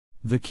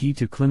The key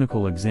to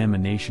clinical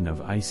examination of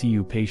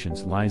ICU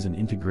patients lies in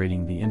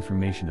integrating the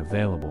information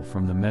available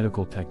from the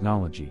medical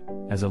technology,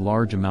 as a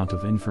large amount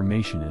of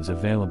information is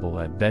available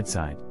at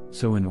bedside,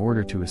 so in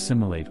order to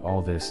assimilate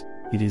all this,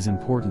 it is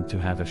important to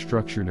have a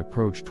structured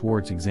approach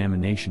towards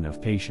examination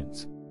of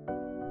patients.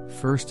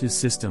 First is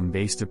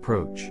system-based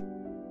approach.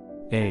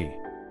 A.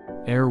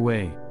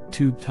 Airway,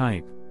 tube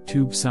type,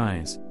 tube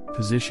size,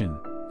 position,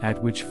 at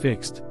which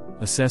fixed,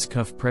 assess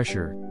cuff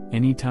pressure,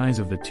 any ties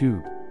of the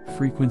tube,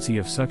 frequency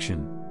of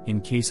suction,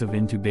 in case of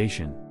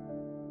intubation.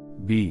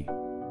 B.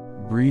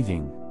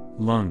 Breathing,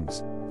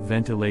 lungs,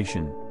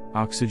 ventilation,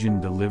 oxygen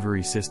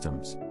delivery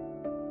systems.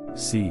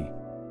 C.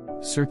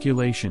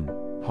 Circulation,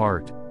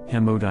 heart,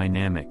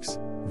 hemodynamics,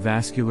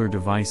 vascular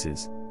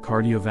devices,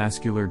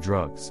 cardiovascular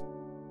drugs.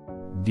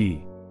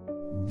 D.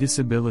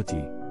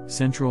 Disability,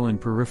 central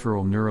and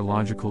peripheral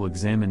neurological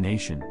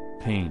examination,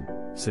 pain,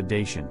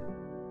 sedation.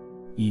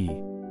 E.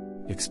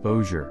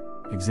 Exposure,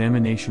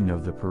 examination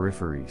of the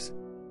peripheries.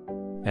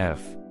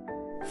 F.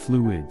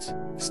 Fluids,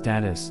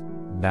 status,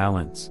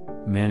 balance,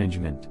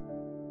 management.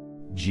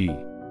 G.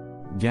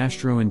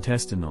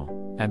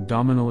 Gastrointestinal,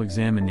 abdominal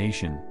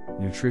examination,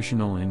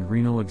 nutritional and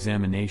renal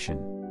examination.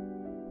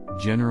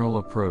 General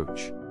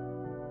approach.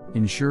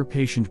 Ensure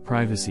patient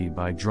privacy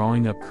by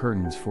drawing up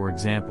curtains, for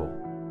example.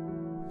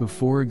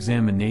 Before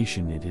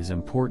examination, it is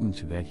important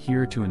to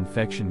adhere to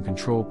infection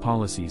control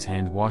policies: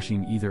 hand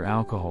washing, either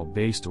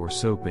alcohol-based or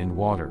soap and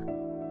water.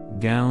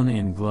 Gown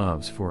and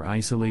gloves for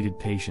isolated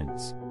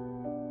patients.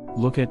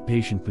 Look at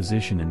patient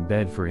position in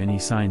bed for any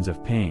signs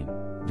of pain,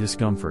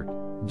 discomfort,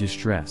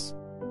 distress.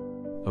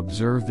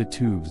 Observe the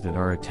tubes that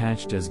are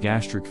attached as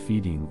gastric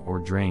feeding or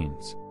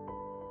drains.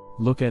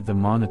 Look at the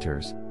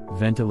monitors,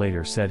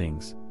 ventilator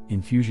settings,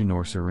 infusion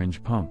or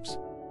syringe pumps.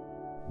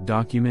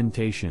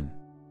 Documentation.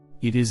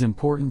 It is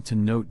important to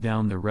note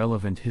down the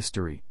relevant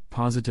history,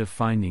 positive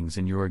findings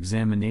in your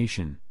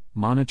examination,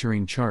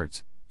 monitoring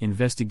charts,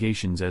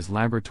 investigations as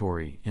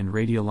laboratory and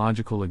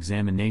radiological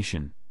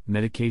examination,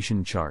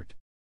 medication chart.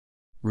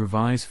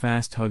 Revise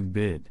fast hug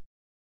bid.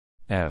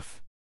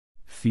 F.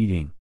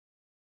 Feeding.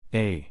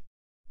 A.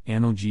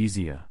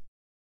 Analgesia.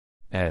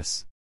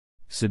 S.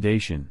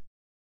 Sedation.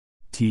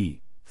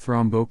 T.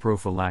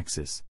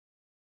 Thromboprophylaxis.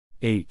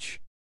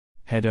 H.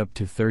 Head up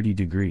to 30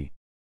 degree.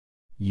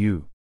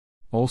 U.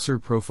 Ulcer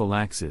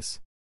prophylaxis.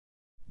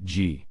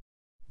 G.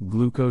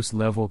 Glucose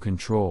level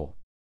control.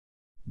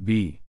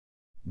 B.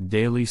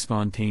 Daily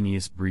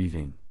spontaneous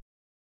breathing.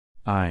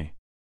 I.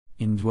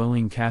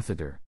 Indwelling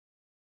catheter.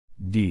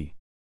 D.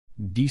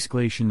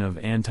 Descalation of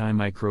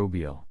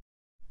antimicrobial.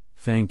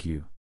 Thank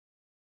you.